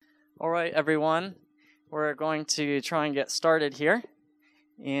All right, everyone. We're going to try and get started here.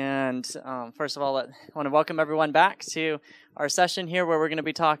 And first of all, I want to welcome everyone back to our session here where we're going to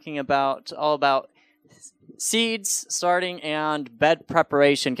be talking all about seeds starting and bed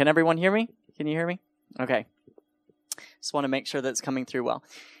preparation. Can everyone hear me? Can you hear me? Okay. Just want to make sure that it's coming through well.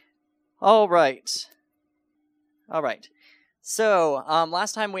 All right. So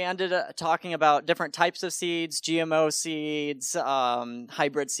last time we ended talking about different types of seeds, GMO seeds,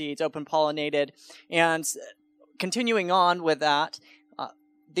 hybrid seeds, open pollinated, and continuing on with that,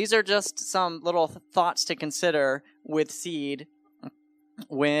 these are just some little thoughts to consider with seed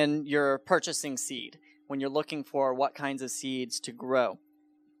when you're purchasing seed, when you're looking for what kinds of seeds to grow.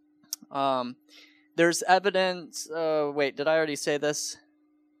 There's evidence, wait, did I already say this?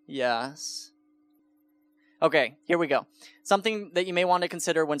 Yes. Okay, here we go. Something that you may want to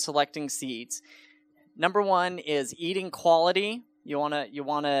consider when selecting seeds. Number one is eating quality. You want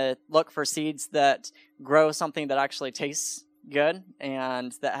to look for seeds that grow something that actually tastes good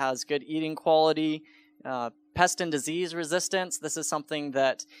and that has good eating quality. Pest and disease resistance. This is something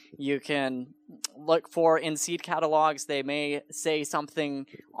that you can look for in seed catalogs. They may say something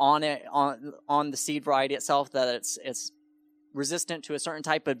on it on the seed variety itself that it's resistant to a certain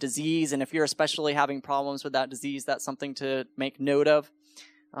type of disease, and if you're especially having problems with that disease, that's something to make note of.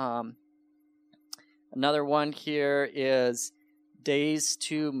 Another one here is days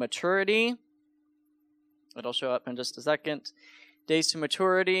to maturity. It'll show up in just a second. Days to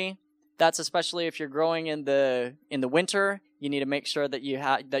maturity. That's especially if you're growing in the winter. You need to make sure that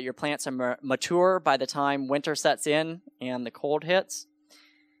that your plants are mature by the time winter sets in and the cold hits.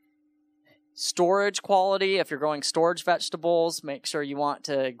 Storage quality, if you're growing storage vegetables, make sure you want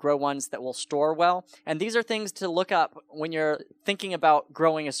to grow ones that will store well. And these are things to look up when you're thinking about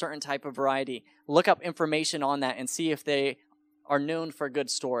growing a certain type of variety. Look up information on that and see if they are known for good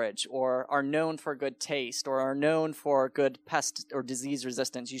storage or are known for good taste or are known for good pest or disease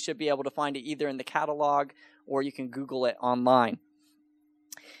resistance. You should be able to find it either in the catalog or you can Google it online.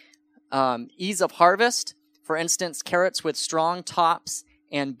 Ease of harvest. For instance, carrots with strong tops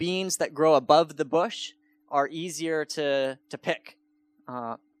and beans that grow above the bush are easier to pick.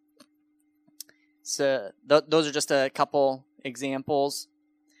 So those are just a couple examples.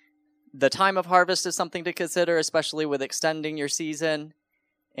 The time of harvest is something to consider, especially with extending your season.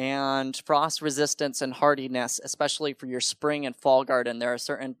 And frost resistance and hardiness, especially for your spring and fall garden. There are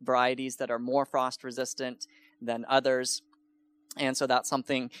certain varieties that are more frost resistant than others. And so that's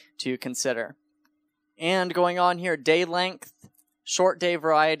something to consider. And going on here, day length. Short day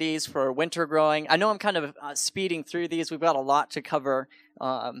varieties for winter growing. I know I'm kind of speeding through these. We've got a lot to cover.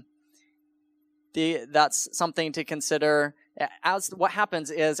 That's something to consider. What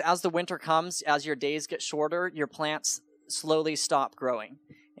happens is, as the winter comes, as your days get shorter, your plants slowly stop growing.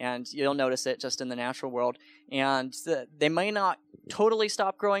 And you'll notice it just in the natural world. And they may not totally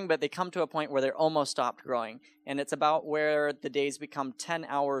stop growing, but they come to a point where they're almost stopped growing. And it's about where the days become 10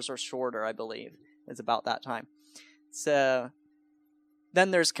 hours or shorter, I believe. It's about that time. So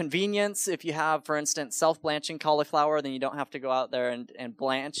then there's convenience. If you have, for instance, self-blanching cauliflower, then you don't have to go out there and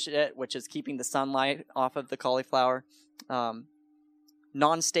blanch it, which is keeping the sunlight off of the cauliflower.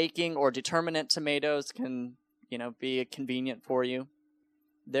 Non-staking or determinate tomatoes can, be convenient for you.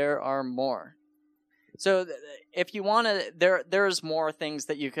 There are more. So if you want to, there's more things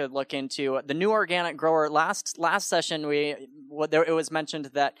that you could look into. The new organic grower, last session, it was mentioned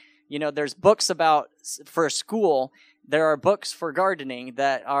that, there's books for school. There are books for gardening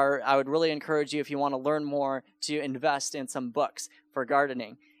that I would really encourage you, if you want to learn more, to invest in some books for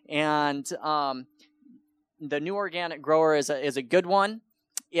gardening. And the new organic grower is a good one.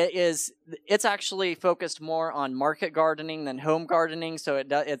 It's actually focused more on market gardening than home gardening, so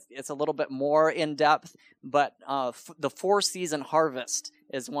it's a little bit more in depth. But the 4-season harvest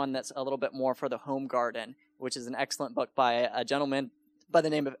is one that's a little bit more for the home garden, which is an excellent book by a gentleman by the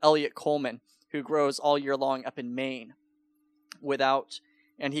name of Elliot Coleman, who grows all year long up in Maine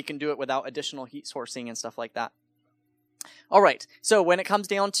and he can do it without additional heat sourcing and stuff like that. All right, so when it comes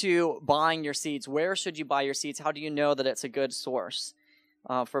down to buying your seeds, where should you buy your seeds? How do you know that it's a good source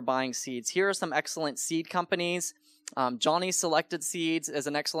for buying seeds? Here are some excellent seed companies. Johnny's Selected Seeds is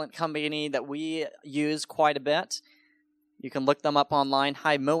an excellent company that we use quite a bit. You can look them up online.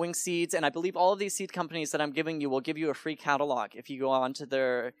 High Mowing Seeds, and I believe all of these seed companies that I'm giving you will give you a free catalog. If you go onto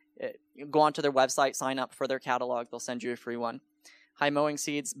their website, sign up for their catalog, they'll send you a free one. High Mowing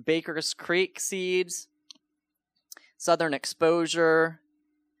Seeds, Baker's Creek Seeds, Southern Exposure,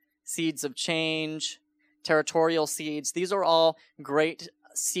 Seeds of Change, Territorial Seeds. These are all great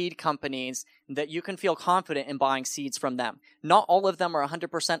seed companies that you can feel confident in buying seeds from them. Not all of them are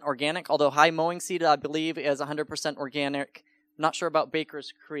 100% organic, although High Mowing Seed, I believe, is 100% organic. I'm not sure about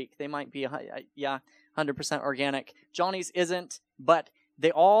Baker's Creek. They might be, 100% organic. Johnny's isn't, but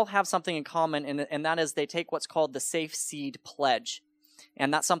they all have something in common, and that is they take what's called the Safe Seed Pledge.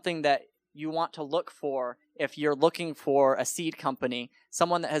 And that's something that you want to look for if you're looking for a seed company,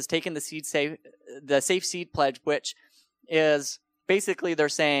 someone that has taken the Safe Seed Pledge, which is basically they're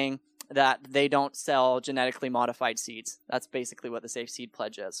saying that they don't sell genetically modified seeds. That's basically what the Safe Seed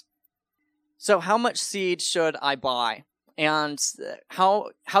Pledge is. So how much seed should I buy? And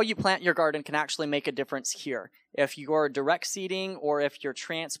how you plant your garden can actually make a difference here. If you're direct seeding or if you're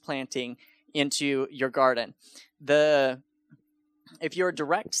transplanting into your garden. If you're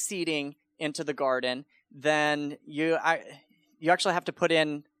direct seeding into the garden, then you actually have to put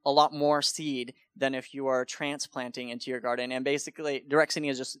in a lot more seed than if you are transplanting into your garden. And basically, direct seeding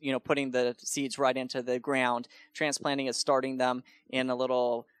is just putting the seeds right into the ground. Transplanting is starting them in a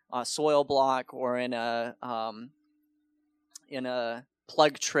little soil block or in a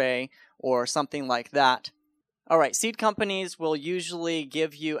plug tray or something like that. All right, seed companies will usually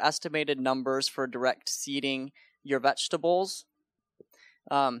give you estimated numbers for direct seeding your vegetables.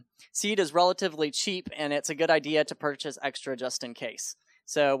 Seed is relatively cheap, and it's a good idea to purchase extra just in case.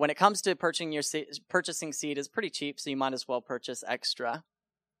 So when it comes to purchasing seed is pretty cheap, so you might as well purchase extra.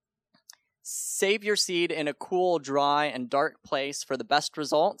 Save your seed in a cool, dry, and dark place for the best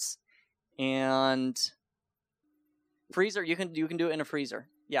results. And freezer, you can do it in a freezer.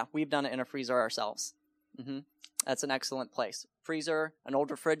 Yeah, we've done it in a freezer ourselves. That's an excellent place. Freezer, an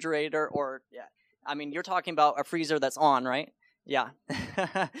old refrigerator, or you're talking about a freezer that's on, right? Yeah.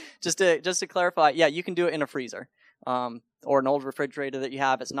 just to clarify, yeah, you can do it in a freezer. Or an old refrigerator that you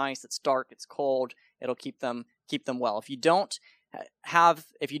have. It's nice, it's dark, it's cold. It'll keep them well. If you don't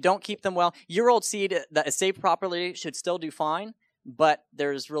keep them well, your old seed that is saved properly should still do fine, but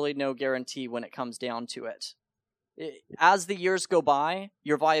there's really no guarantee when it comes down to it. As the years go by,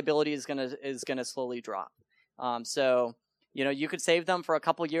 your viability is gonna slowly drop. So you could save them for a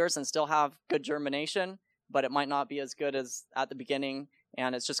couple years and still have good germination, but it might not be as good as at the beginning,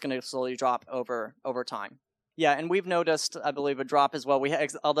 and it's just going to slowly drop over time. Yeah, and we've noticed, I believe, a drop as well.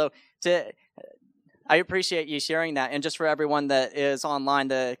 I appreciate you sharing that, and just for everyone that is online,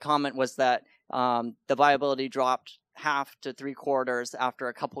 the comment was that the viability dropped half to 3/4 after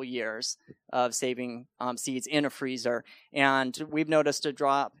a couple years of saving seeds in a freezer, and we've noticed a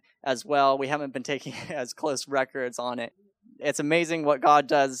drop as well. We haven't been taking as close records on it. It's amazing what God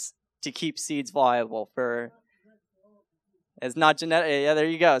does to keep seeds viable. It's not genetic. Yeah, there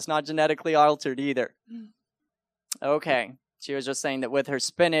you go. It's not genetically altered either. Okay. She was just saying that with her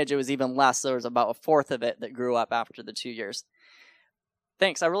spinach, it was even less. There was about 1/4 of it that grew up after the 2 years.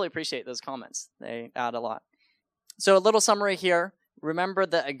 Thanks. I really appreciate those comments. They add a lot. So a little summary here. Remember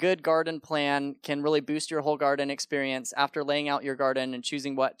that a good garden plan can really boost your whole garden experience. After laying out your garden and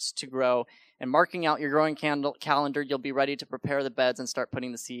choosing what to grow and marking out your growing calendar, you'll be ready to prepare the beds and start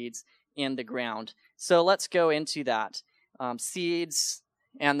putting the seeds in the ground. So let's go into that. Seeds,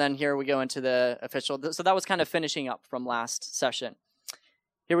 and then here we go into the official. So that was kind of finishing up from last session.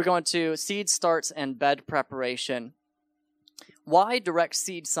 Here we go into seed starts and bed preparation. Why direct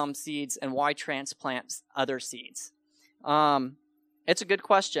seed some seeds and why transplant other seeds? It's a good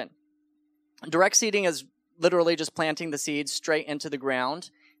question. Direct seeding is literally just planting the seeds straight into the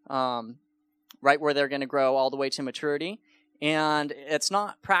ground, right where they're going to grow all the way to maturity. And it's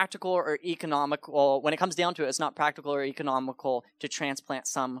not practical or economical. When it comes down to it, it's not practical or economical to transplant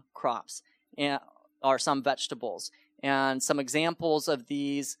some crops or some vegetables. And some examples of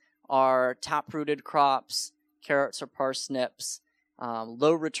these are tap-rooted crops, carrots or parsnips,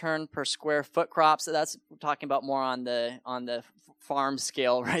 low return per square foot crops. So that's talking about more on the farm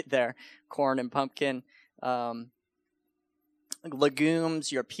scale right there. Corn and pumpkin,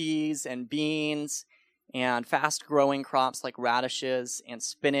 legumes, your peas and beans, and fast-growing crops like radishes and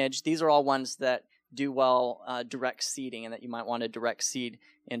spinach. These are all ones that do well direct seeding and that you might want to direct seed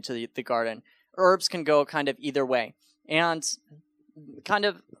into the garden. Herbs can go kind of either way. And kind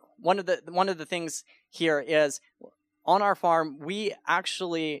of one of the things here is on our farm, we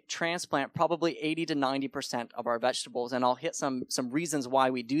actually transplant probably 80 to 90% of our vegetables, and I'll hit some reasons why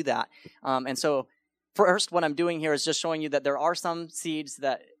we do that. And so first, what I'm doing here is just showing you that there are some seeds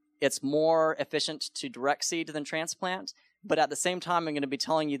that it's more efficient to direct seed than transplant, but at the same time, I'm going to be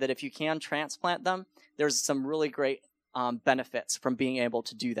telling you that if you can transplant them, there's some really great benefits from being able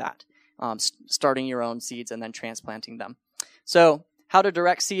to do that, starting your own seeds and then transplanting them. So how to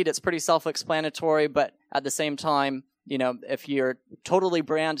direct seed, it's pretty self-explanatory, but at the same time, if you're totally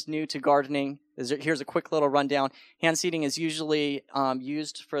brand new to gardening, here's a quick little rundown. Hand seeding is usually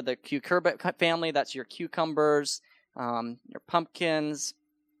used for the cucurbit family. That's your cucumbers, your pumpkins,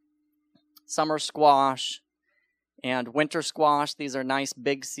 summer squash, and winter squash. These are nice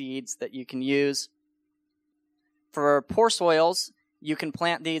big seeds that you can use. For poor soils, you can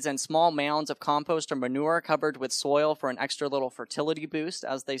plant these in small mounds of compost or manure covered with soil for an extra little fertility boost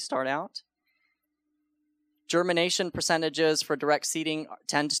as they start out. Germination percentages for direct seeding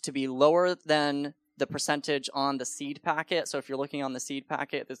tend to be lower than the percentage on the seed packet. So if you're looking on the seed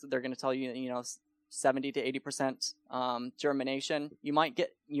packet, they're going to tell you, 70 to 80% germination. You might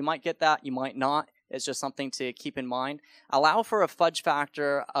get that, you might not. It's just something to keep in mind. Allow for a fudge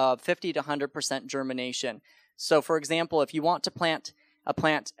factor of 50 to 100% germination. So for example, if you want to plant a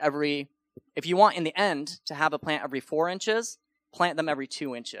plant if you want in the end to have a plant every 4 inches, plant them every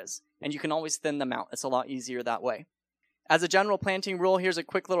 2 inches. And you can always thin them out. It's a lot easier that way. As a general planting rule, here's a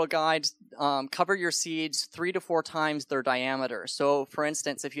quick little guide. Cover your seeds 3 to 4 times their diameter. So for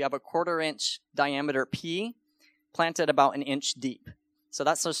instance, if you have a 1/4 inch diameter pea, plant it about 1 inch deep. So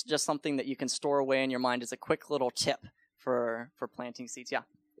that's just something that you can store away in your mind as a quick little tip for planting seeds. Yeah.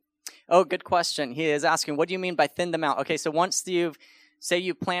 Oh, good question. He is asking, what do you mean by thin them out? Okay, so once you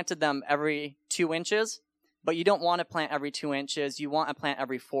planted them every 2 inches, but you don't want to plant every 2 inches, you want to plant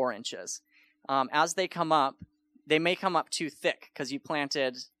every 4 inches. As they come up, they may come up too thick because you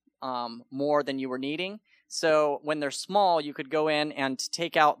planted more than you were needing. So when they're small, you could go in and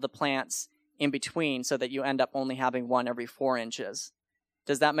take out the plants in between so that you end up only having one every 4 inches.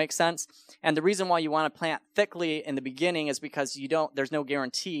 Does that make sense? And the reason why you want to plant thickly in the beginning is because there's no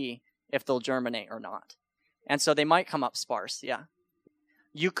guarantee if they'll germinate or not. And so they might come up sparse, yeah.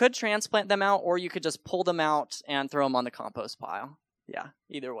 You could transplant them out, or you could just pull them out and throw them on the compost pile. Yeah,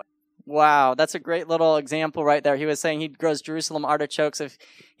 either way. Wow, that's a great little example right there. He was saying he grows Jerusalem artichokes. If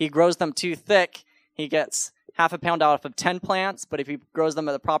he grows them too thick, he gets half a pound out of 10 plants, but if he grows them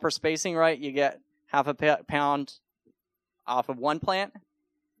at the proper spacing right, you get half a pound off of 1 plant,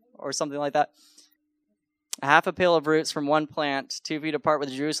 or something like that. A half a pail of roots from 1 plant, 2 feet apart with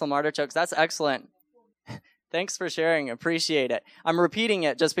Jerusalem artichokes. That's excellent. Thanks for sharing. Appreciate it. I'm repeating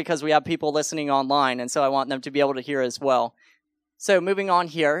it just because we have people listening online, and so I want them to be able to hear as well. So moving on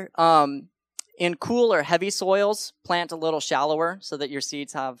here, in cool or heavy soils, plant a little shallower so that your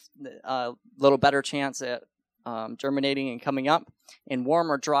seeds have a little better chance at germinating and coming up. In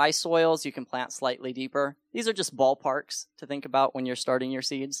warm or dry soils, you can plant slightly deeper. These are just ballparks to think about when you're starting your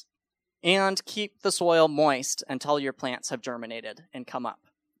seeds. And keep the soil moist until your plants have germinated and come up.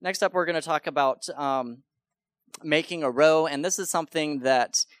 Next up, we're going to talk about making a row, and this is something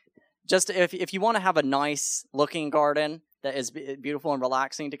that just if you want to have a nice looking garden that is beautiful and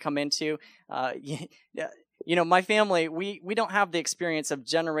relaxing to come into, my family, we don't have the experience of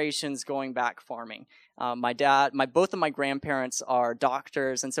generations going back farming. Both of my grandparents are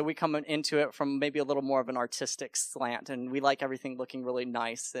doctors, and so we come into it from maybe a little more of an artistic slant, and we like everything looking really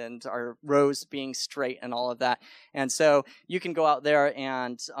nice and our rows being straight and all of that. And so you can go out there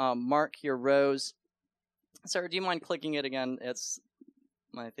and mark your rows. Sarah, do you mind clicking it again?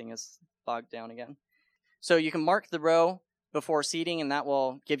 My thing is bogged down again. So you can mark the row before seeding, and that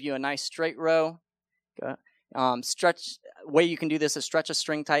will give you a nice straight row. Way you can do this is stretch a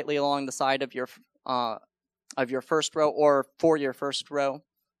string tightly along the side of your first row or for your first row.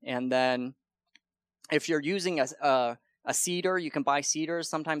 And then if you're using a seeder, you can buy seeders.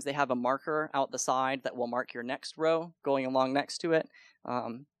 Sometimes they have a marker out the side that will mark your next row going along next to it.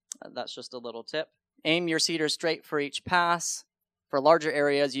 That's just a little tip. Aim your seeder straight for each pass. For larger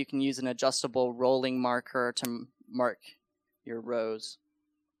areas, you can use an adjustable rolling marker to mark your rows.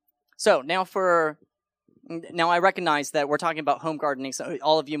 So now I recognize that we're talking about home gardening, so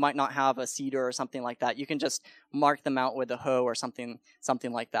all of you might not have a seeder or something like that. You can just mark them out with a hoe or something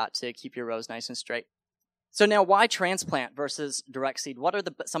like that to keep your rows nice and straight. So now, why transplant versus direct seed? What are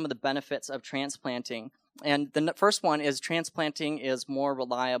some of the benefits of transplanting? And the first one is transplanting is more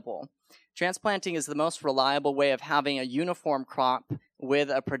reliable. Transplanting is the most reliable way of having a uniform crop with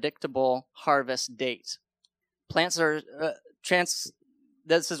a predictable harvest date. This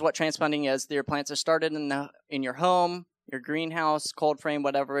is what transplanting is. Your plants are started in your home, your greenhouse, cold frame,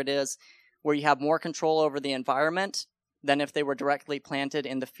 whatever it is, where you have more control over the environment than if they were directly planted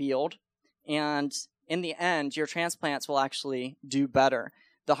in the field. And in the end, your transplants will actually do better.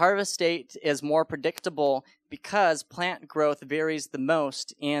 The harvest date is more predictable because plant growth varies the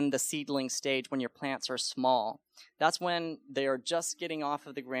most in the seedling stage when your plants are small. That's when they are just getting off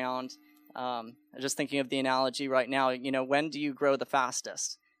of the ground. Just thinking of the analogy right now, when do you grow the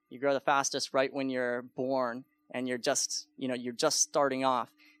fastest? You grow the fastest right when you're born, and you're just starting off.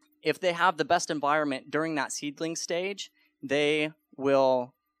 If they have the best environment during that seedling stage, they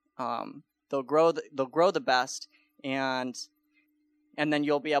will they'll grow the best, and then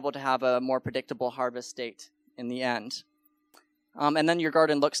you'll be able to have a more predictable harvest date in the end. And then your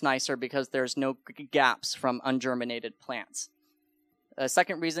garden looks nicer because there's no gaps from ungerminated plants. A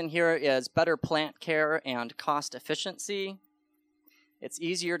second reason here is better plant care and cost efficiency. It's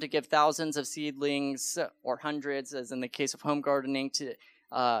easier to give thousands of seedlings, or hundreds, as in the case of home gardening, to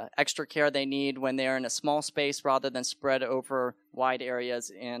extra care they need when they're in a small space rather than spread over wide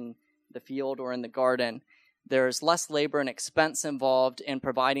areas in the field or in the garden. There's less labor and expense involved in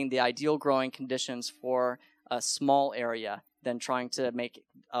providing the ideal growing conditions for a small area than trying to make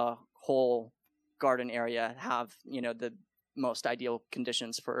a whole garden area have, the most ideal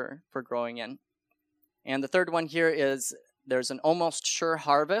conditions for growing in. And the third one here is there's an almost sure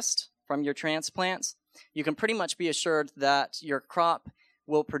harvest from your transplants. You can pretty much be assured that your crop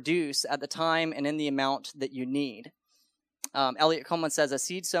will produce at the time and in the amount that you need. Elliot Coleman says, a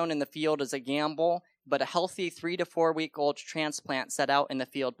seed sown in the field is a gamble, but a healthy 3 to 4 week old transplant set out in the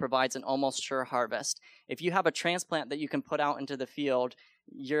field provides an almost sure harvest. If you have a transplant that you can put out into the field,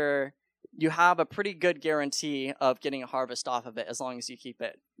 you have a pretty good guarantee of getting a harvest off of it, as long as you keep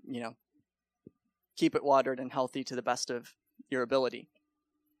it watered and healthy to the best of your ability.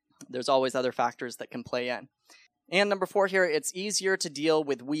 There's always other factors that can play in. And number 4 here, it's easier to deal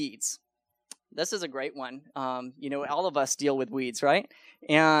with weeds. This is a great one. All of us deal with weeds, right?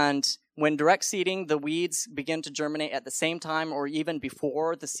 And when direct seeding, the weeds begin to germinate at the same time or even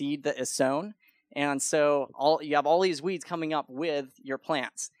before the seed that is sown. And so you have all these weeds coming up with your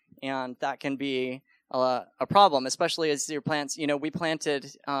plants. And that can be a problem, especially as your plants, we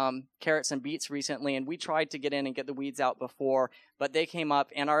planted carrots and beets recently, and we tried to get in and get the weeds out before, but they came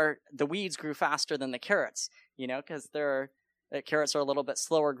up, and the weeds grew faster than the carrots, because the carrots are a little bit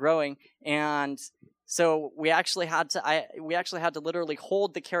slower growing, and so we actually had to literally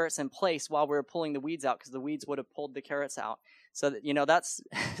hold the carrots in place while we were pulling the weeds out, because the weeds would have pulled the carrots out. So that, that's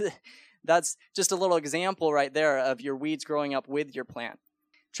that's just a little example right there of your weeds growing up with your plant.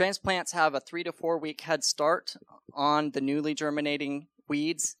 Transplants have a 3 to 4 week head start on the newly germinating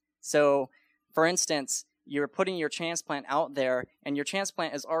weeds. So, for instance, you're putting your transplant out there, and your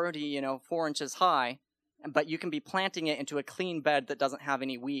transplant is already, 4 inches high, but you can be planting it into a clean bed that doesn't have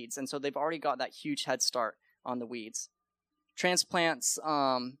any weeds. And so they've already got that huge head start on the weeds. Transplants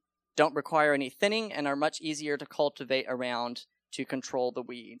don't require any thinning and are much easier to cultivate around to control the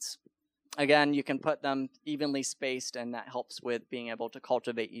weeds. Again, you can put them evenly spaced, and that helps with being able to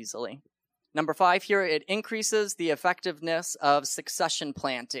cultivate easily. Number 5 here, it increases the effectiveness of succession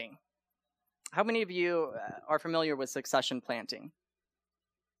planting. How many of you are familiar with succession planting?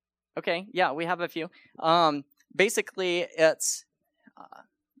 Okay, yeah, we have a few. Basically, it's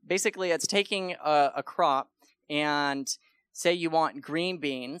taking a crop, and say you want green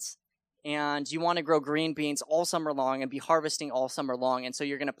beans, and you want to grow green beans all summer long and be harvesting all summer long. And so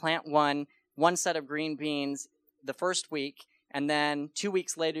you're going to plant one set of green beans the first week, and then 2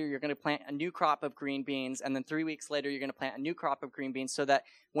 weeks later you're going to plant a new crop of green beans, and then 3 weeks later you're going to plant a new crop of green beans, so that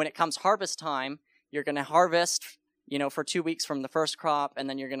when it comes harvest time, you're going to harvest, for 2 weeks from the first crop, and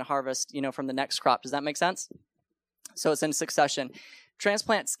then you're going to harvest, from the next crop. Does that make sense? So it's in succession.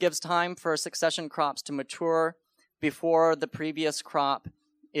 Transplants gives time for succession crops to mature before the previous crop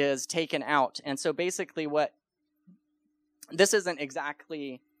is taken out. And so basically this isn't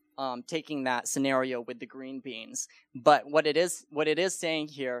exactly taking that scenario with the green beans, but what it is saying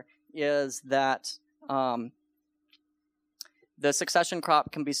here is that the succession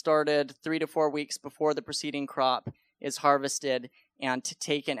crop can be started 3 to 4 weeks before the preceding crop is harvested and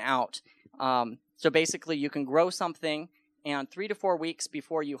taken out. So basically you can grow something, and 3 to 4 weeks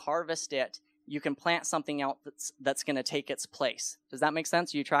before you harvest it, you can plant something out that's going to take its place. Does that make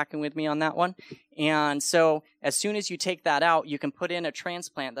sense? Are you tracking with me on that one? And so as soon as you take that out, you can put in a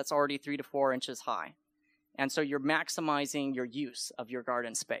transplant that's already 3 to 4 inches high. And so you're maximizing your use of your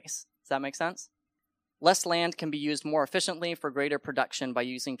garden space. Does that make sense? Less land can be used more efficiently for greater production by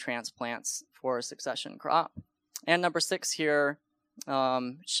using transplants for a succession crop. And number 6 here,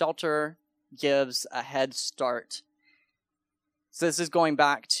 shelter gives a head start. So this is going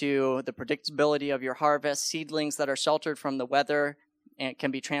back to the predictability of your harvest. Seedlings that are sheltered from the weather and can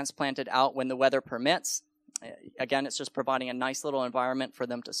be transplanted out when the weather permits. Again, it's just providing a nice little environment for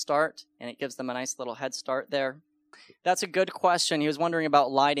them to start, and it gives them a nice little head start there. That's a good question. He was wondering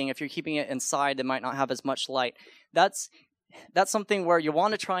about lighting. If you're keeping it inside, it might not have as much light. That's something where you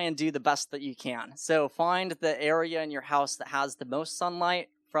want to try and do the best that you can. So find the area in your house that has the most sunlight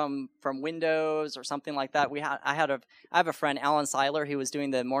from windows or something like that. I have a friend, Alan Seiler, who was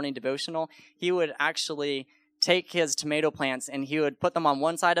doing the morning devotional. He would actually take his tomato plants and he would put them on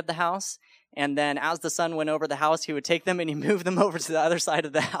one side of the house, and then as the sun went over the house, he would take them and he moved them over to the other side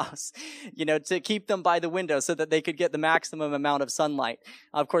of the house, to keep them by the window so that they could get the maximum amount of sunlight.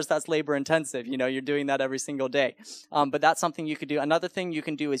 Of course, that's labor intensive. You're doing that every single day. But that's something you could do. Another thing you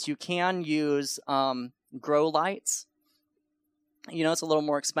can do is you can use grow lights. It's a little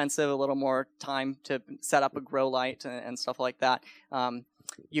more expensive, a little more time to set up a grow light and stuff like that.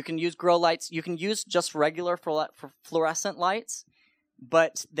 You can use grow lights. You can use just regular fluorescent lights,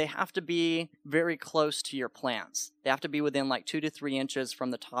 but they have to be very close to your plants. They have to be within like 2 to 3 inches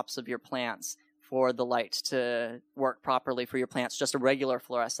from the tops of your plants for the light to work properly for your plants, just a regular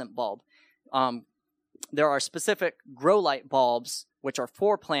fluorescent bulb. There are specific grow light bulbs, which are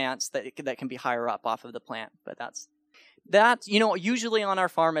for plants that can be higher up off of the plant, but usually on our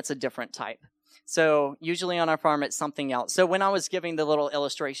farm, it's a different type. So usually on our farm, it's something else. So when I was giving the little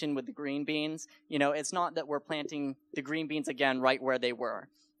illustration with the green beans, it's not that we're planting the green beans again right where they were.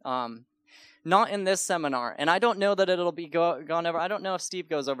 Not in this seminar. And I don't know that it'll be gone over. I don't know if Steve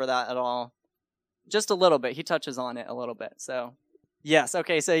goes over that at all. Just a little bit. He touches on it a little bit. So, yes.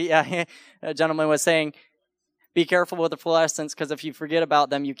 Okay. So, yeah, a gentleman was saying, be careful with the fluorescents, because if you forget about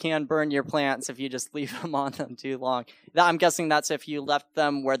them, you can burn your plants if you just leave them on them too long. I'm guessing that's if you left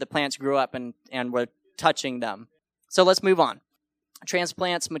them where the plants grew up and were touching them. So let's move on.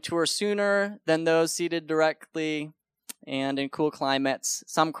 Transplants mature sooner than those seeded directly, and in cool climates,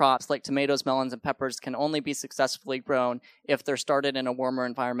 some crops like tomatoes, melons, and peppers can only be successfully grown if they're started in a warmer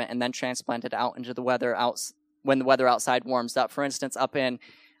environment and then transplanted out into the weather when the weather outside warms up. For instance, up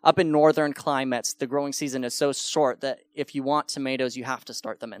in northern climates, the growing season is so short that if you want tomatoes, you have to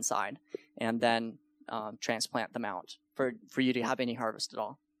start them inside and then transplant them out for you to have any harvest at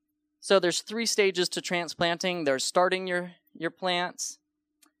all. So there's 3 stages to transplanting. There's starting your plants.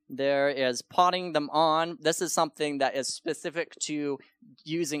 There is potting them on. This is something that is specific to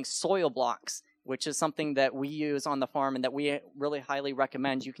using soil blocks, which is something that we use on the farm and that we really highly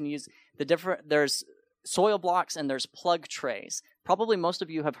recommend. You can use there's soil blocks and there's plug trays. Probably most of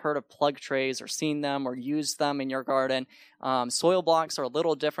you have heard of plug trays or seen them or used them in your garden. Soil blocks are a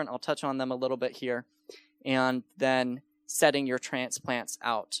little different. I'll touch on them a little bit here. And then setting your transplants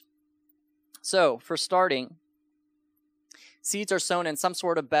out. So for starting, seeds are sown in some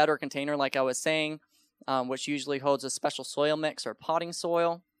sort of bed or container, like I was saying, which usually holds a special soil mix or potting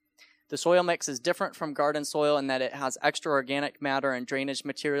soil. The soil mix is different from garden soil in that it has extra organic matter and drainage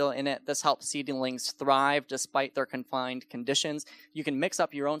material in it. This helps seedlings thrive despite their confined conditions. You can mix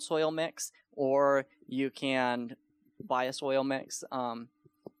up your own soil mix, or you can buy a soil mix.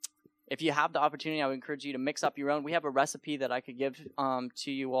 If you have the opportunity, I would encourage you to mix up your own. We have a recipe that I could give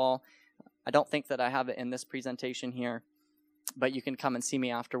to you all. I don't think that I have it in this presentation here, but you can come and see me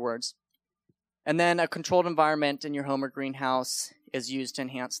afterwards. And then a controlled environment in your home or greenhouse is used to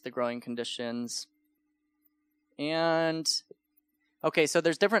enhance the growing conditions. And, okay, so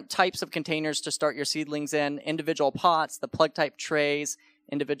there's different types of containers to start your seedlings in. Individual pots, the plug-type trays,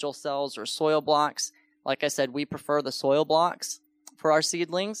 individual cells, or soil blocks. Like I said, we prefer the soil blocks for our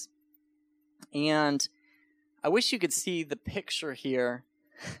seedlings. And I wish you could see the picture here.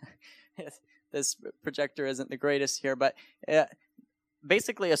 This projector isn't the greatest here, but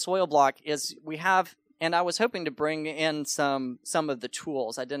basically a soil block is, and I was hoping to bring in some of the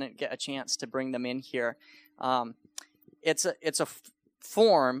tools. I didn't get a chance to bring them in here. It's a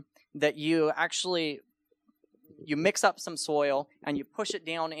form that you mix up some soil and you push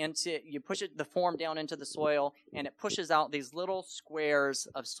the form down into the soil, and it pushes out these little squares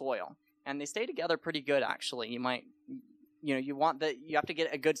of soil, and they stay together pretty good actually. You have to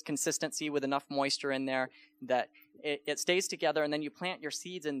get a good consistency with enough moisture in there that it stays together, and then you plant your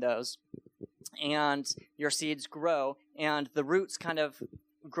seeds in those, and your seeds grow, and the roots kind of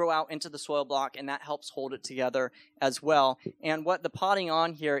grow out into the soil block, and that helps hold it together as well. And what the potting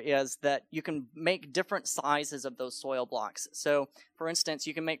on here is that you can make different sizes of those soil blocks. So, for instance,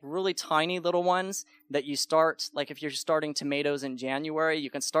 you can make really tiny little ones that you start, like if you're starting tomatoes in January, you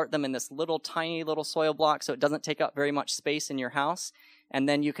can start them in this little tiny little soil block so it doesn't take up very much space in your house. And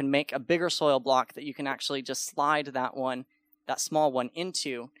then you can make a bigger soil block that you can actually just slide that small one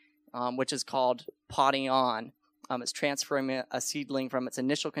into, which is called potting on. It's transferring a seedling from its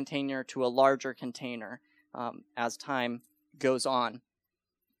initial container to a larger container as time goes on.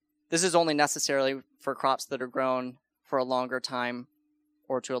 This is only necessarily for crops that are grown for a longer time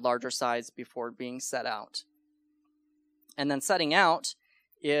or to a larger size before being set out. And then setting out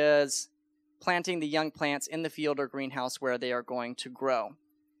is planting the young plants in the field or greenhouse where they are going to grow.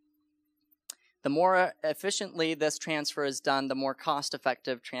 The more efficiently this transfer is done, the more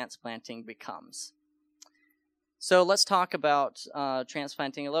cost-effective transplanting becomes. So let's talk about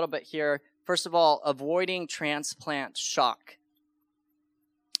transplanting a little bit here. First of all, avoiding transplant shock.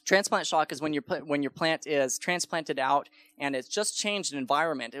 Transplant shock is when your plant is transplanted out and it's just changed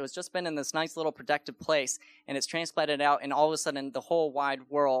environment. It was just been in this nice little protected place, and it's transplanted out, and all of a sudden the whole wide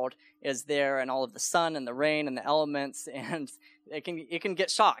world is there, and all of the sun and the rain and the elements, and it can get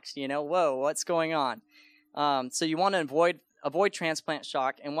shocked. Whoa, what's going on? So you want to avoid transplant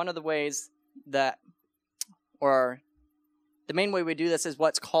shock, and one of the ways the main way we do this is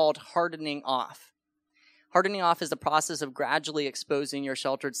what's called hardening off. Hardening off is the process of gradually exposing your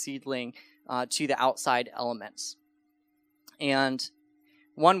sheltered seedling to the outside elements. And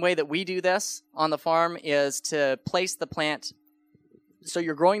one way that we do this on the farm is to place the plant, so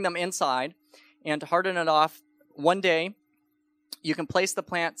you're growing them inside, and to harden it off, one day you can place the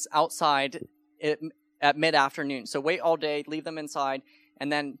plants outside at mid-afternoon. So wait all day, leave them inside,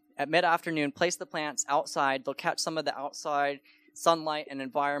 and then at mid-afternoon, place the plants outside. They'll catch some of the outside sunlight and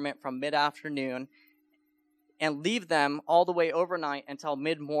environment from mid-afternoon, and leave them all the way overnight until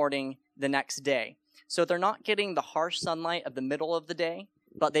mid-morning the next day. So they're not getting the harsh sunlight of the middle of the day,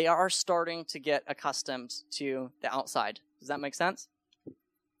 but they are starting to get accustomed to the outside. Does that make sense?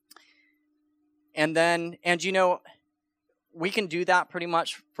 And we can do that pretty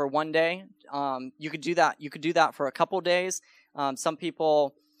much for one day. You could do that for a couple days. Some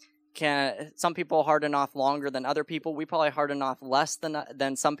people harden off longer than other people. We probably harden off less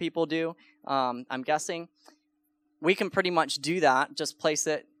than some people do, I'm guessing. We can pretty much do that. Just place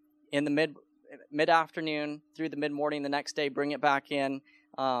it in the mid-afternoon through the mid-morning the next day, bring it back in,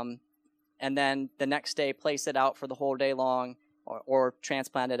 and then the next day place it out for the whole day long, or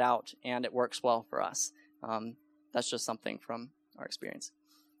transplant it out, and it works well for us. That's just something from our experience,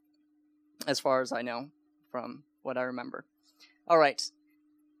 as far as I know from what I remember. All right.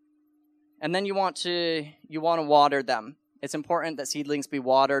 And then you want to water them. It's important that seedlings be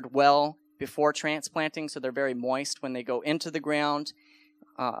watered well before transplanting, so they're very moist when they go into the ground.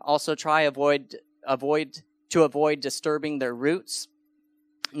 Also, avoid disturbing their roots.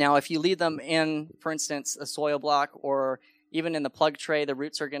 Now, if you leave them in, for instance, a soil block, or even in the plug tray, the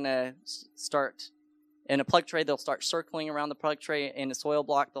roots are going to start. In a plug tray, they'll start circling around the plug tray. In a soil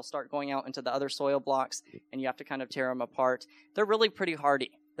block, they'll start going out into the other soil blocks, and you have to kind of tear them apart. They're really pretty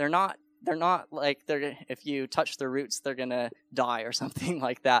hardy. They're not like if you touch their roots, they're going to die or something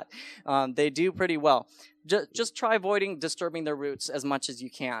like that. They do pretty well. Just try avoiding disturbing their roots as much as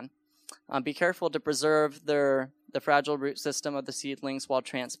you can. Be careful to preserve the fragile root system of the seedlings while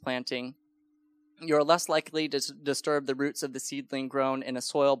transplanting. You're less likely to disturb the roots of the seedling grown in a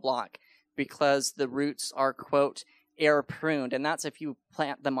soil block because the roots are, quote, air pruned, and that's if you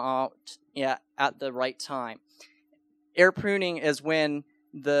plant them out at the right time. Air pruning is when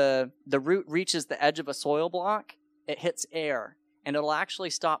the root reaches the edge of a soil block, it hits air, and it'll actually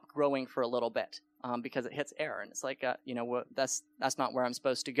stop growing for a little bit because it hits air, and it's like, that's not where I'm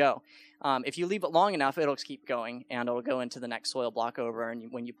supposed to go. If you leave it long enough, it'll keep going, and it'll go into the next soil block over,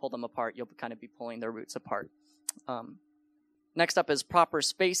 and when you pull them apart, you'll kind of be pulling their roots apart. Next up is proper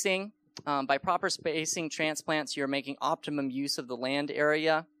spacing. By proper spacing transplants, you're making optimum use of the land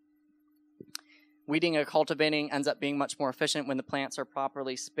area. Weeding or cultivating ends up being much more efficient when the plants are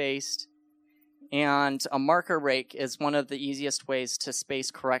properly spaced. And a marker rake is one of the easiest ways to space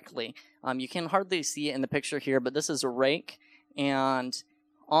correctly. You can hardly see it in the picture here, but this is a rake. And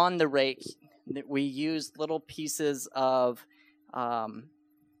on the rake, we use little pieces of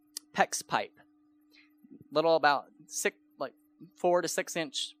PEX pipe. Little about 4 to 6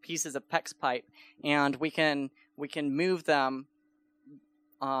 inch pieces of PEX pipe. And we can move them.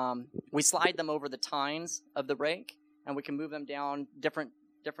 We slide them over the tines of the rake, and we can move them down different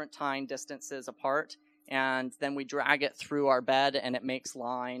tine distances apart, and then we drag it through our bed, and it makes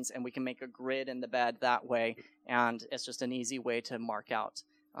lines, and we can make a grid in the bed that way, and it's just an easy way to mark out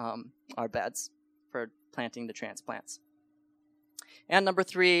our beds for planting the transplants. And number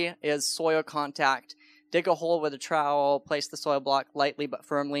 3 is soil contact. Dig a hole with a trowel, place the soil block lightly but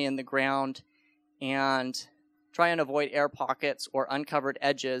firmly in the ground, and try and avoid air pockets or uncovered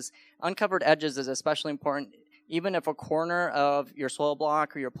edges. Uncovered edges is especially important. Even if a corner of your soil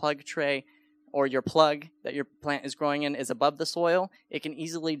block or your plug tray or your plug that your plant is growing in is above the soil, it can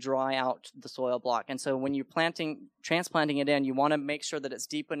easily dry out the soil block. And so when you're transplanting it in, you want to make sure that it's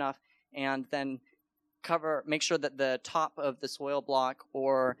deep enough, and then make sure that the top of the soil block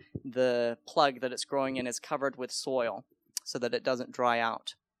or the plug that it's growing in is covered with soil so that it doesn't dry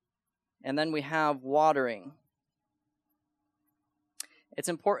out. And then we have watering. It's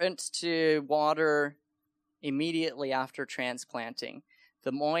important to water immediately after transplanting.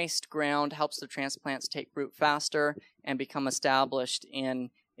 The moist ground helps the transplants take root faster and become established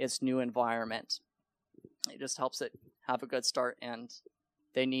in its new environment. It just helps it have a good start, and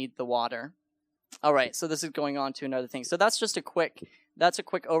they need the water. All right, so this is going on to another thing. So that's just a quick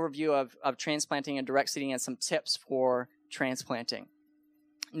overview of transplanting and direct seeding and some tips for transplanting.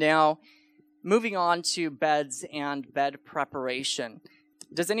 Now, moving on to beds and bed preparation.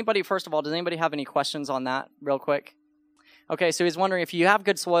 Does anybody have any questions on that real quick? Okay, so he's wondering, if you have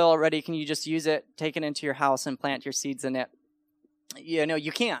good soil already, can you just use it, take it into your house, and plant your seeds in it?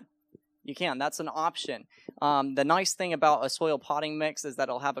 You can. You can. That's an option. The nice thing about a soil potting mix is that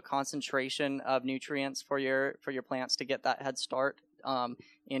it'll have a concentration of nutrients for your plants to get that head start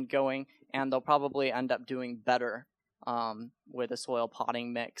in going, and they'll probably end up doing better with a soil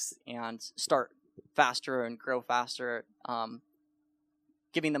potting mix and start faster and grow faster,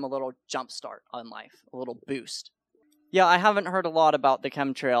 giving them a little jump start on life, a little boost. Yeah, I haven't heard a lot about the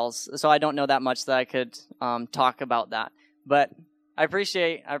chemtrails, so I don't know that much that I could talk about that. But I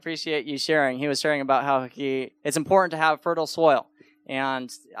appreciate you sharing. He was sharing about how it's important to have fertile soil,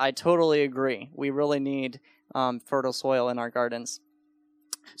 and I totally agree. We really need fertile soil in our gardens.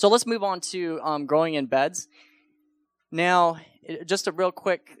 So let's move on to growing in beds. Now, just a real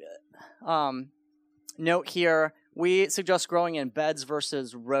quick note here. We suggest growing in beds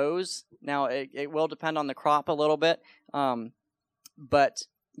versus rows. Now, it will depend on the crop a little bit, but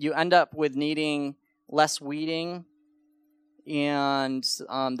you end up with needing less weeding, and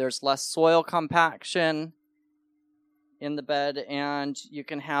there's less soil compaction in the bed, and you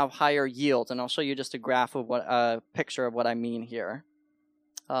can have higher yield. And I'll show you just a picture of what I mean here.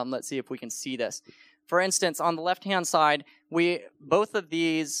 Let's see if we can see this. For instance, on the left-hand side, both of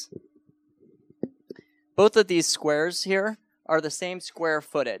these squares here are the same square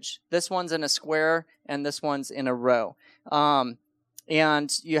footage. This one's in a square, and this one's in a row.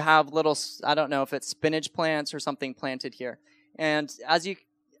 And you have little, I don't know if it's spinach plants or something planted here.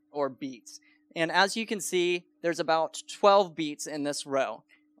 Or beets. And as you can see, there's about 12 beets in this row.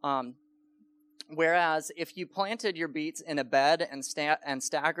 Whereas if you planted your beets in a bed and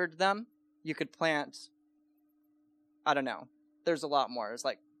staggered them, you could plant, I don't know, there's a lot more. There's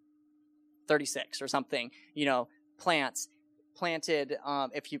like 36 or something, plants planted,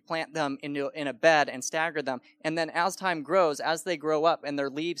 if you plant them in a bed and stagger them. And then as time grows, as they grow up and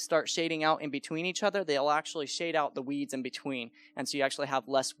their leaves start shading out in between each other, they'll actually shade out the weeds in between. And so you actually have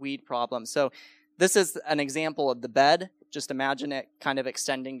less weed problems. So this is an example of the bed. Just imagine it kind of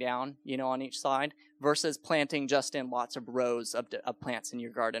extending down, on each side, versus planting just in lots of rows of plants in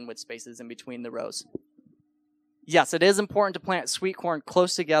your garden with spaces in between the rows. Yes, it is important to plant sweet corn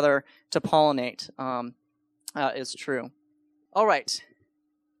close together to pollinate, is true. All right.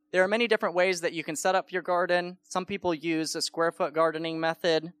 There are many different ways that you can set up your garden. Some people use a square foot gardening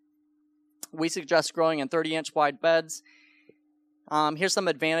method. We suggest growing in 30-inch wide beds. Here's some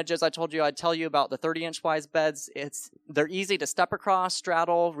advantages. I told you I'd tell you about the 30-inch wide beds. They're easy to step across,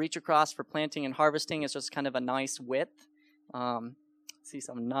 straddle, reach across for planting and harvesting. It's just kind of a nice width. See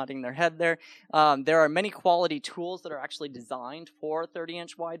some nodding their head there. There are many quality tools that are actually designed for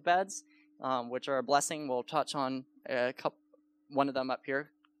 30-inch wide beds, which are a blessing. We'll touch on one of them up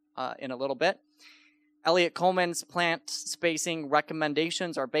here in a little bit. Elliot Coleman's plant spacing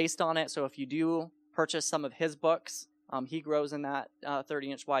recommendations are based on it. So if you do purchase some of his books, he grows in that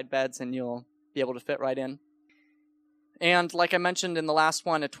 30-inch wide beds, and you'll be able to fit right in. And like I mentioned in the last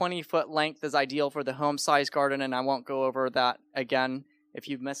one, a 20-foot length is ideal for the home-sized garden, and I won't go over that again. If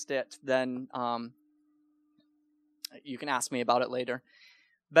you've missed it, then you can ask me about it later.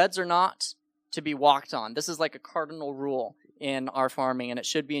 Beds are not to be walked on. This is like a cardinal rule in our farming, and it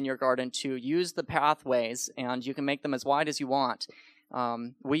should be in your garden too. Use the pathways, and you can make them as wide as you want.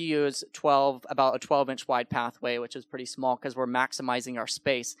 We use about a 12-inch wide pathway, which is pretty small because we're maximizing our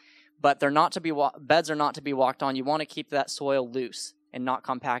space. But beds are not to be walked on. You want to keep that soil loose and not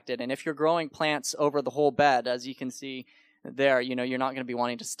compacted. And if you're growing plants over the whole bed, as you can see there, you're not going to be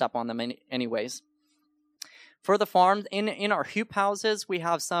wanting to step on them anyways. For the farm, in our hoop houses, we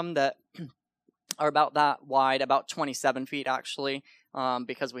have some that are about that wide, about 27 feet actually,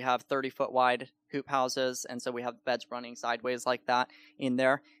 because we have 30-foot wide hoop houses, and so we have beds running sideways like that in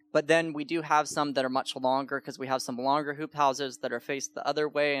there. But then we do have some that are much longer, because we have some longer hoop houses that are faced the other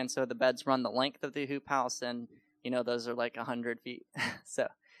way, and so the beds run the length of the hoop house, and those are like 100 feet. So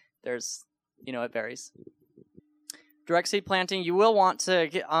there's, it varies. Direct seed planting, you will want to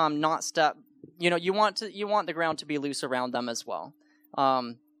get, not step. You want the ground to be loose around them as well.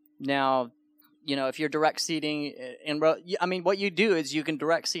 Now, if you're direct seeding what you do is you can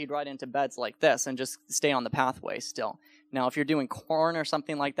direct seed right into beds like this and just stay on the pathway still. Now, if you're doing corn or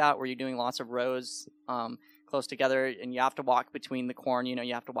something like that, where you're doing lots of rows close together and you have to walk between the corn,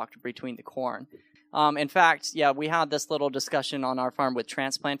 you have to walk between the corn. In fact, we had this little discussion on our farm with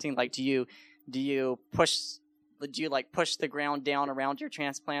transplanting. Like, do you push the ground down around your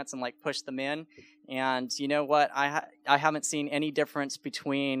transplants and like push them in? And you know what? I haven't seen any difference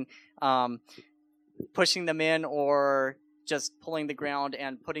between pushing them in or just pulling the ground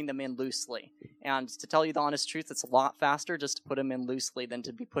and putting them in loosely. And to tell you the honest truth, it's a lot faster just to put them in loosely than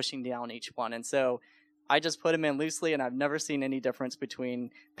to be pushing down each one. And so I just put them in loosely, and I've never seen any difference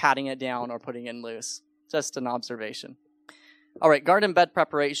between patting it down or putting it in loose. Just an observation. All right, garden bed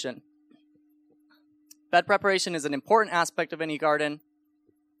preparation. Bed preparation is an important aspect of any garden.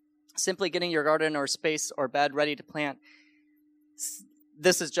 Simply getting your garden or space or bed ready to plant.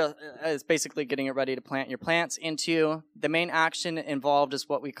 This is basically getting it ready to plant your plants into. The main action involved is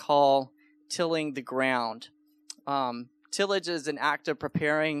what we call tilling the ground. Tillage is an act of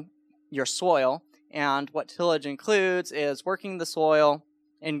preparing your soil, and what tillage includes is working the soil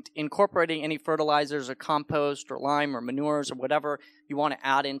and incorporating any fertilizers or compost or lime or manures or whatever you want to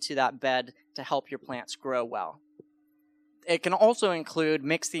add into that bed to help your plants grow well. It can also include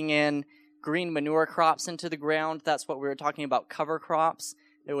mixing in green manure crops into the ground. That's what we were talking about, cover crops.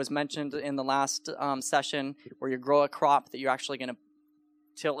 It was mentioned in the last session where you grow a crop that you're actually going to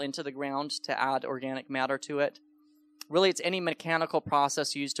till into the ground to add organic matter to it. Really, it's any mechanical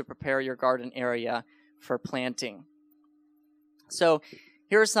process used to prepare your garden area for planting. So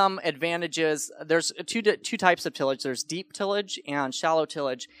here are some advantages. There's two types of tillage. There's deep tillage and shallow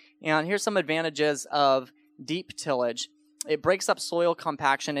tillage. And here's some advantages of deep tillage. It breaks up soil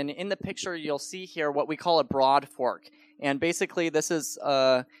compaction, and in the picture you'll see here what we call a broad fork. And basically this is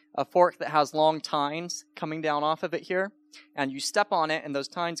a fork that has long tines coming down off of it here, and you step on it and those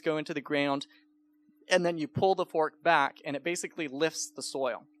tines go into the ground, and then you pull the fork back and it basically lifts the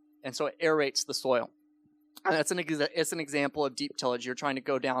soil, and so it aerates the soil. And it's an example of deep tillage. You're trying to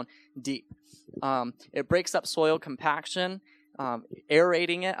go down deep. It breaks up soil compaction,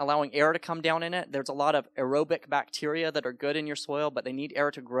 aerating it, allowing air to come down in it. There's a lot of aerobic bacteria that are good in your soil, but they need air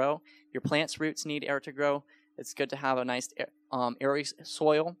to grow. Your plant's roots need air to grow. It's good to have a nice airy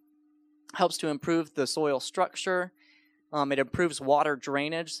soil. Helps to improve the soil structure. It improves water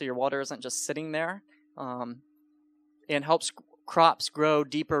drainage, so your water isn't just sitting there. And helps crops grow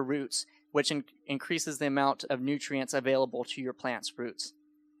deeper roots, which increases the amount of nutrients available to your plant's roots.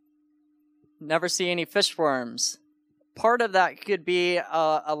 Never see any fishworms. Part of that could be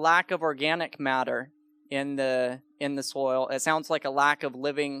a lack of organic matter in the soil. It sounds like a lack of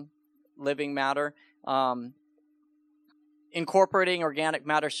living matter. Incorporating organic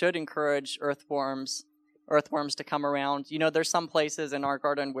matter should encourage earthworms to come around. There's some places in our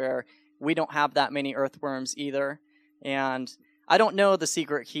garden where we don't have that many earthworms either, and I don't know the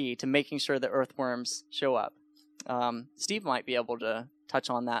secret key to making sure that earthworms show up. Steve might be able to touch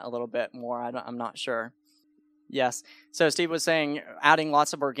on that a little bit more. I'm not sure. Yes. So Steve was saying adding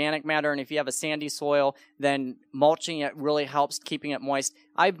lots of organic matter, and if you have a sandy soil, then mulching it really helps keeping it moist.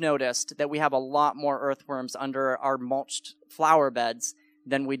 I've noticed that we have a lot more earthworms under our mulched flower beds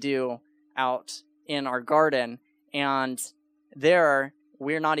than we do out in our garden, and there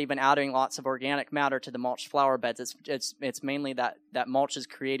we're not even adding lots of organic matter to the mulched flower beds. It's mainly that mulch is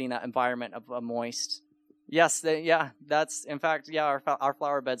creating that environment of a moist. Yes, that's in fact, our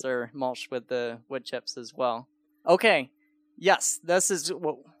flower beds are mulched with the wood chips as well. Okay, yes, this is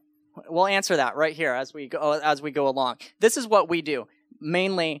we'll answer that right here as we go along. This is what we do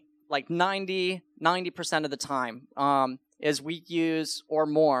mainly, like 90% of the time. Is we use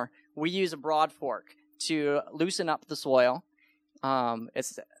a broad fork to loosen up the soil.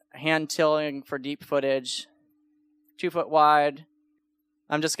 It's hand tilling for deep footage, 2 foot wide.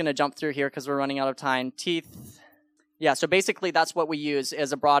 I'm just going to jump through here because we're running out of time. Teeth. Yeah, so basically that's what we use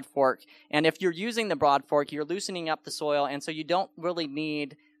as a broad fork. And if you're using the broad fork, you're loosening up the soil, and so you don't really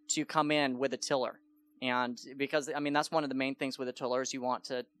need to come in with a tiller. And because, that's one of the main things with a tiller is you want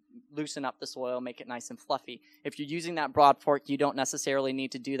to loosen up the soil, make it nice and fluffy. If you're using that broad fork, you don't necessarily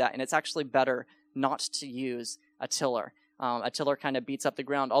need to do that, and it's actually better not to use a tiller. A tiller kind of beats up the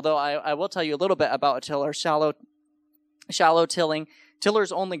ground. Although I will tell you a little bit about a tiller. Shallow tilling.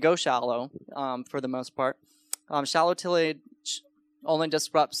 Tillers only go shallow for the most part. Shallow tillage only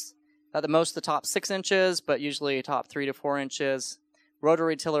disrupts at the most the top 6 inches, but usually top 3 to 4 inches.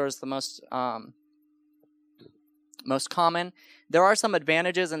 Rotary tiller is the most common. There are some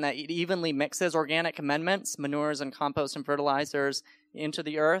advantages in that it evenly mixes organic amendments, manures and compost and fertilizers into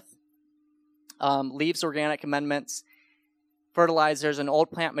the earth. leaves organic amendments, fertilizers, and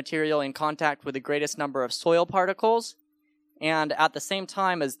old plant material in contact with the greatest number of soil particles. And at the same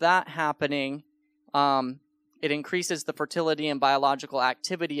time as that happening, it increases the fertility and biological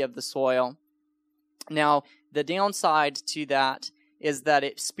activity of the soil. Now, the downside to that is that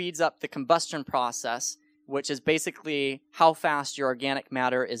it speeds up the combustion process, which is basically how fast your organic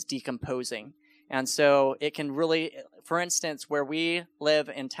matter is decomposing. And so it can really, for instance, where we live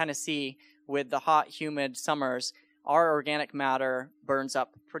in Tennessee with the hot, humid summers, our organic matter burns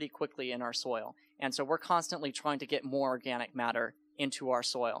up pretty quickly in our soil. And so we're constantly trying to get more organic matter into our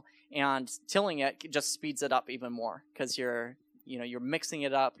soil. And tilling it just speeds it up even more because you're mixing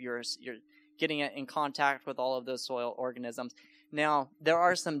it up, you're getting it in contact with all of those soil organisms. Now, there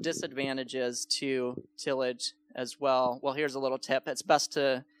are some disadvantages to tillage as well. Well, here's a little tip. It's best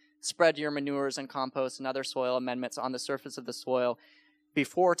to spread your manures and compost and other soil amendments on the surface of the soil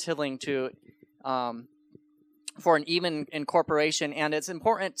before tilling for an even incorporation. And it's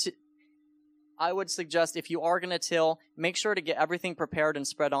important to, I would suggest if you are going to till, make sure to get everything prepared and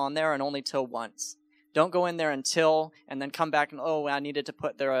spread on there and only till once. Don't go in there and till and then come back and, I needed to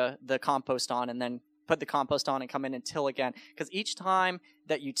put the compost on, and then put the compost on and come in and till again. Because each time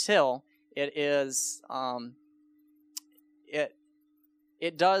that you till, there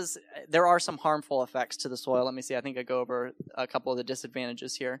are some harmful effects to the soil. Let me see, I think I go over a couple of the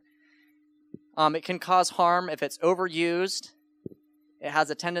disadvantages here. It can cause harm if it's overused. It has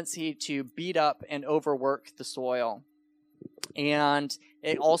a tendency to beat up and overwork the soil. And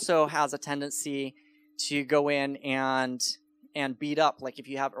it also has a tendency to go in and beat up. Like if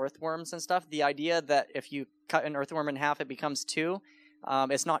you have earthworms and stuff, the idea that if you cut an earthworm in half, it becomes two,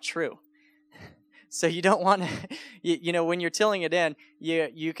 it's not true. So you don't want to, when you're tilling it in,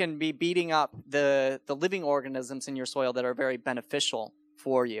 you can be beating up the living organisms in your soil that are very beneficial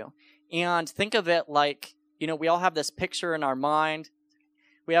for you. And think of it like, we all have this picture in our mind.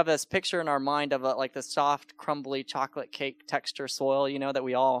 We have this picture in our mind of like the soft, crumbly chocolate cake texture soil, that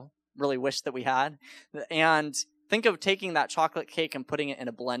we all really wish that we had. And think of taking that chocolate cake and putting it in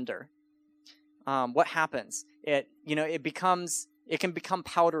a blender. What happens? It can become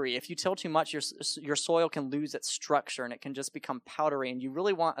powdery. If you till too much, your soil can lose its structure and it can just become powdery. And you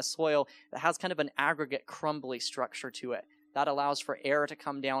really want a soil that has kind of an aggregate crumbly structure to it. That allows for air to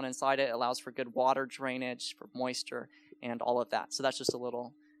come down inside it. It allows for good water drainage, for moisture, and all of that. So that's just a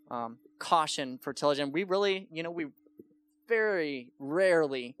little caution for tillage. And we really, we very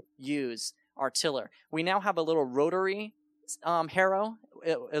rarely use our tiller. We now have a little rotary harrow,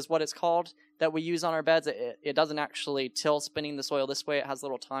 is what it's called, that we use on our beds. It doesn't actually till spinning the soil this way. It has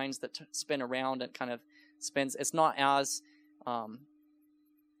little tines that spin around and kind of spins. It's not as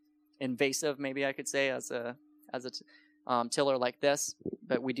invasive, maybe I could say, as a tiller like this,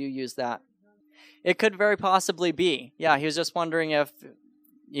 but we do use that. It could very possibly be. Yeah, he was just wondering if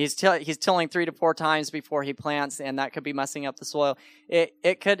he's tilling 3 to 4 times before he plants, and that could be messing up the soil.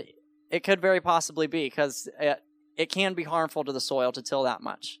 It could very possibly be, because it can be harmful to the soil to till that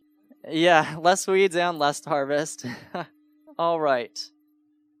much. Yeah, less weeds and less harvest. All right.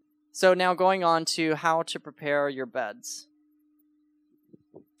 So now going on to how to prepare your beds.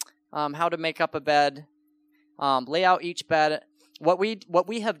 How to make up a bed. Lay out each bed. What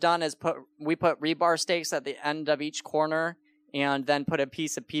we have done is put rebar stakes at the end of each corner, and then put a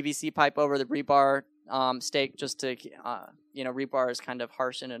piece of PVC pipe over the rebar stake, just to rebar is kind of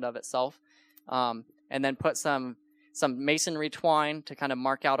harsh in and of itself, and then put some masonry twine to kind of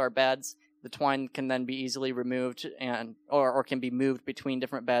mark out our beds. The twine can then be easily removed or can be moved between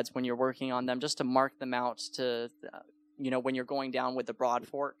different beds when you're working on them, just to mark them out to when you're going down with the broad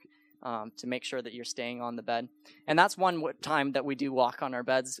fork. To make sure that you're staying on the bed. And that's one time that we do walk on our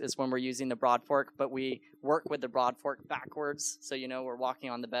beds, is when we're using the broad fork, but we work with the broad fork backwards. So, we're walking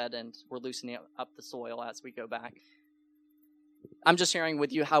on the bed and we're loosening up the soil as we go back. I'm just sharing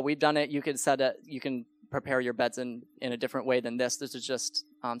with you how we've done it. You can prepare your beds in a different way than this. This is just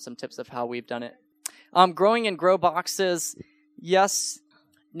some tips of how we've done it. Growing in grow boxes, yes.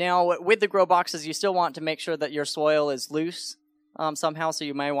 Now, with the grow boxes, you still want to make sure that your soil is loose. Somehow, so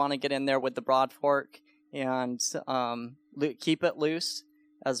you might want to get in there with the broad fork and keep it loose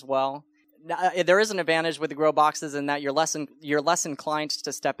as well. Now, there is an advantage with the grow boxes in that you're less inclined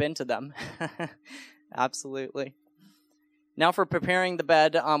to step into them. Absolutely. Now for preparing the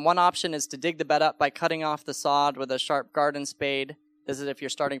bed, one option is to dig the bed up by cutting off the sod with a sharp garden spade. This is if you're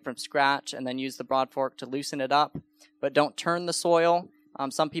starting from scratch, and then use the broad fork to loosen it up. But don't turn the soil.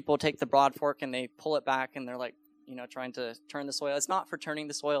 Some people take the broad fork and they pull it back, and they're like, trying to turn the soil. It's not for turning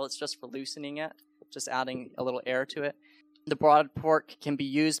the soil, it's just for loosening it, just adding a little air to it. The broad fork can be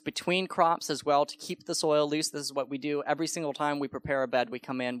used between crops as well to keep the soil loose. This is what we do every single time we prepare a bed. We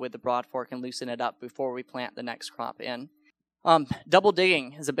come in with the broad fork and loosen it up before we plant the next crop in. Double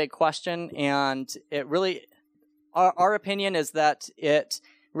digging is a big question, and it really, our opinion is that it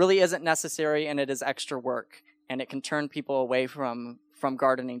really isn't necessary, and it is extra work, and it can turn people away from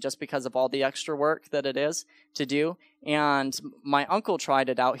gardening just because of all the extra work that it is to do. And my uncle tried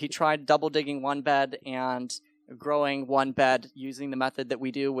it out. He tried double digging one bed and growing one bed using the method that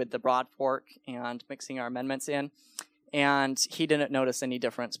we do with the broad fork and mixing our amendments in, and he didn't notice any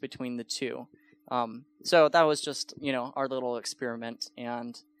difference between the two. So that was just, our little experiment,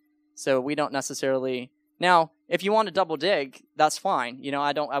 and so we don't necessarily. Now, if you want to double dig, that's fine.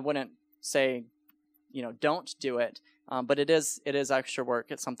 I wouldn't say, don't do it, but it is extra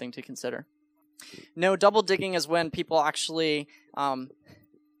work. It's something to consider. No, double digging is when people actually,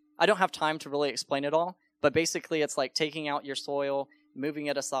 I don't have time to really explain it all, but basically it's like taking out your soil, moving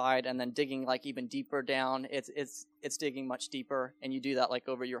it aside, and then digging like even deeper down. It's digging much deeper, and you do that like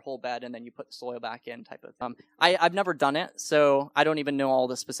over your whole bed, and then you put the soil back in type of thing. I've never done it, so I don't even know all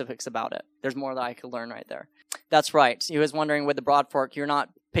the specifics about it. There's more that I could learn right there. That's right. He was wondering with the broad fork, you're not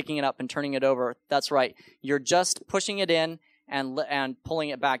picking it up and turning it over. That's right. You're just pushing it in and pulling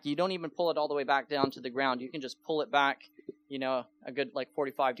it back. You don't even pull it all the way back down to the ground. You can just pull it back, a good like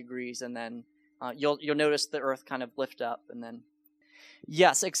 45 degrees, and then you'll notice the earth kind of lift up, and then.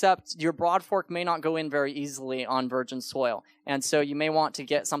 Yes, except your broad fork may not go in very easily on virgin soil, and so you may want to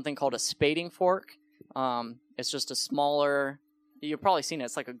get something called a spading fork. It's just a smaller, you've probably seen it,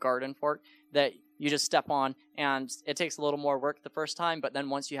 it's like a garden fork that you just step on, and it takes a little more work the first time, but then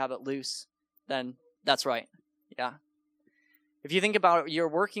once you have it loose, then that's right. Yeah. If you think about it, you're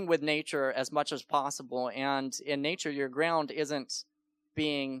working with nature as much as possible, and in nature, your ground isn't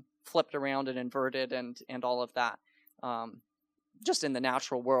being flipped around and inverted and all of that. Just in the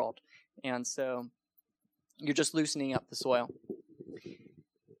natural world. And so you're just loosening up the soil.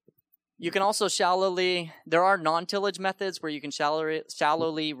 You can also there are non-tillage methods where you can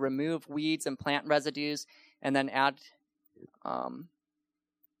shallowly remove weeds and plant residues and then add,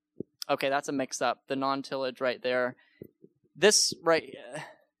 okay, that's a mix-up. The non-tillage right there. This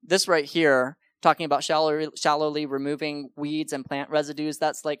right here, talking about shallowly removing weeds and plant residues,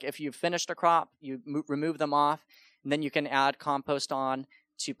 that's like if you've finished a crop, you remove them off, and then you can add compost on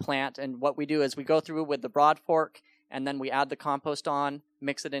to plant. And what we do is we go through with the broad fork, and then we add the compost on,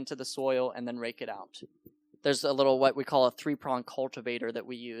 mix it into the soil, and then rake it out. There's a little what we call a 3-prong cultivator that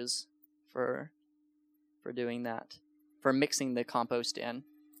we use for doing that, for mixing the compost in.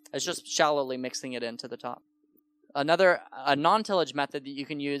 It's just shallowly mixing it into the top. A non-tillage method that you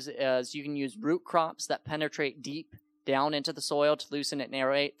can use is you can use root crops that penetrate deep down into the soil to loosen and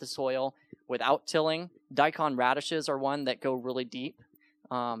aerate the soil without tilling. Daikon radishes are one that go really deep,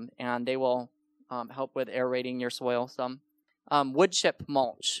 and they will help with aerating your soil some. Wood chip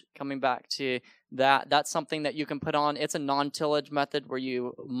mulch, coming back to that's something that you can put on. It's a non-tillage method where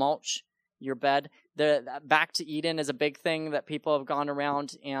you mulch your bed. Back to Eden is a big thing that people have gone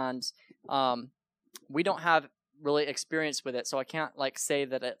around, and we don't have really experience with it, so I can't like say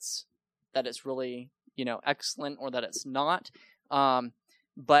that it's really excellent or that it's not.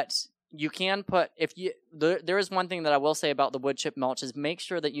 But you can put, there is one thing that I will say about the wood chip mulch is make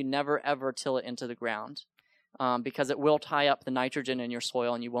sure that you never ever till it into the ground, because it will tie up the nitrogen in your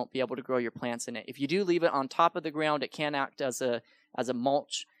soil and you won't be able to grow your plants in it. If you do leave it on top of the ground, it can act as a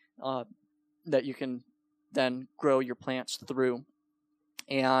mulch that you can then grow your plants through.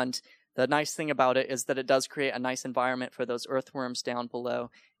 And the nice thing about it is that it does create a nice environment for those earthworms down below,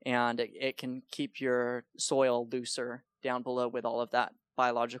 and it can keep your soil looser down below with all of that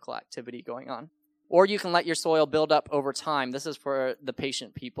biological activity going on. Or you can let your soil build up over time. This is for the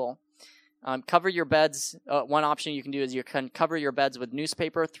patient people. Cover your beds. One option you can do is you can cover your beds with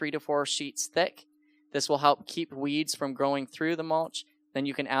newspaper 3 to 4 sheets thick. This will help keep weeds from growing through the mulch. Then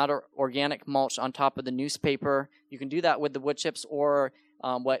you can add organic mulch on top of the newspaper. You can do that with the wood chips, or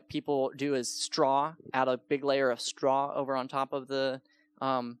what people do is straw. Add a big layer of straw over on top of the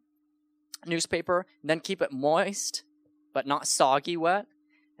newspaper. Then keep it moist, but not soggy wet.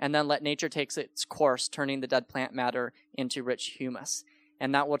 And then let nature take its course, turning the dead plant matter into rich humus.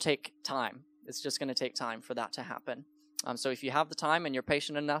 And that will take time. It's just going to take time for that to happen. So if you have the time and you're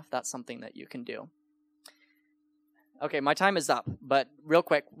patient enough, that's something that you can do. Okay, my time is up, but real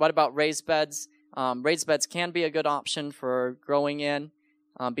quick, what about raised beds? Raised beds can be a good option for growing in.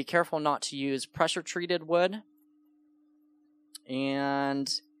 Be careful not to use pressure-treated wood.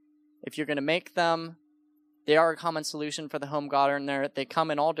 And if you're going to make them, they are a common solution for the home gardener. They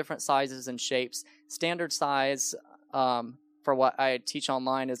come in all different sizes and shapes. Standard size for what I teach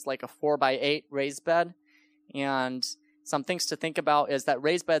online is like a 4x8 raised bed. And some things to think about is that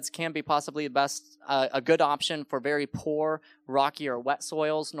raised beds can be possibly a good option for very poor, rocky or wet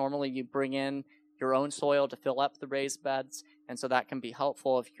soils. Normally you bring in your own soil to fill up the raised beds, and so that can be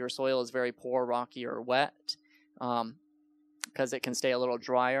helpful if your soil is very poor, rocky, or wet, because it can stay a little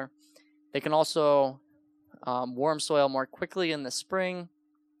drier. They can also warm soil more quickly in the spring.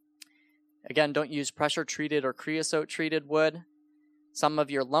 Again, don't use pressure-treated or creosote-treated wood. Some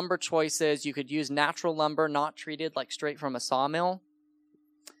of your lumber choices, you could use natural lumber, not treated, like straight from a sawmill.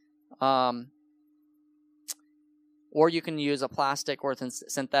 Or you can use a plastic or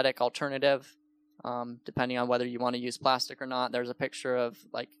synthetic alternative, depending on whether you want to use plastic or not. There's a picture of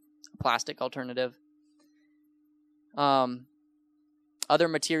like a plastic alternative. Other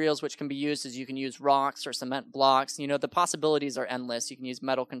materials which can be used is you can use rocks or cement blocks. You know, the possibilities are endless. You can use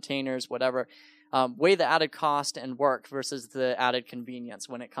metal containers, whatever. Weigh the added cost and work versus the added convenience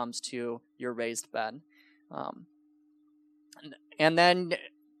when it comes to your raised bed. And then,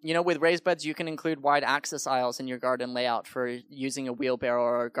 you know, with raised beds, you can include wide access aisles in your garden layout for using a wheelbarrow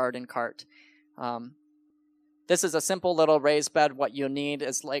or a garden cart. This is a simple little raised bed. What you'll need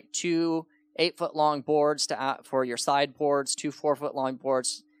is like 2 8-foot-long boards for your side boards, 2 4-foot-long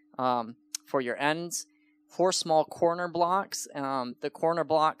boards for your ends, 4 small corner blocks. The corner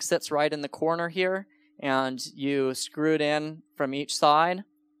block sits right in the corner here, and you screw it in from each side,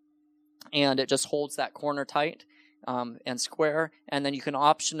 and it just holds that corner tight and square. And then you can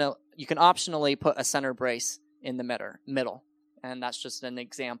optionally put a center brace in the middle. And that's just an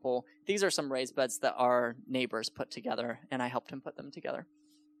example. These are some raised beds that our neighbors put together, and I helped him put them together.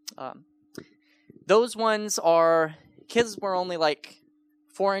 Those ones kids were only like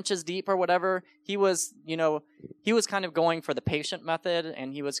 4 inches deep or whatever. He was kind of going for the patient method,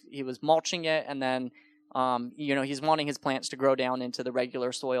 and he was mulching it, and then, he's wanting his plants to grow down into the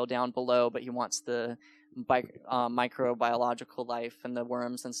regular soil down below, but he wants the microbiological life and the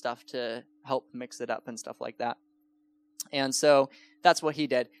worms and stuff to help mix it up and stuff like that. And so that's what he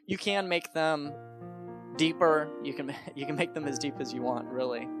did. You can make them deeper. You can make them as deep as you want,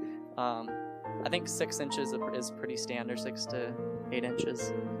 really. I think 6 inches is pretty standard. 6 to 8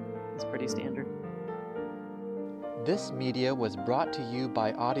 inches is pretty standard. This media was brought to you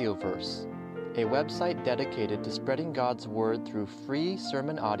by Audioverse, a website dedicated to spreading God's Word through free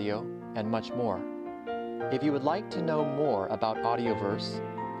sermon audio and much more. If you would like to know more about Audioverse,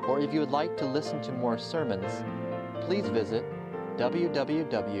 or if you would like to listen to more sermons, please visit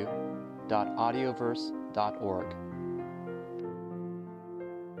www.audioverse.org.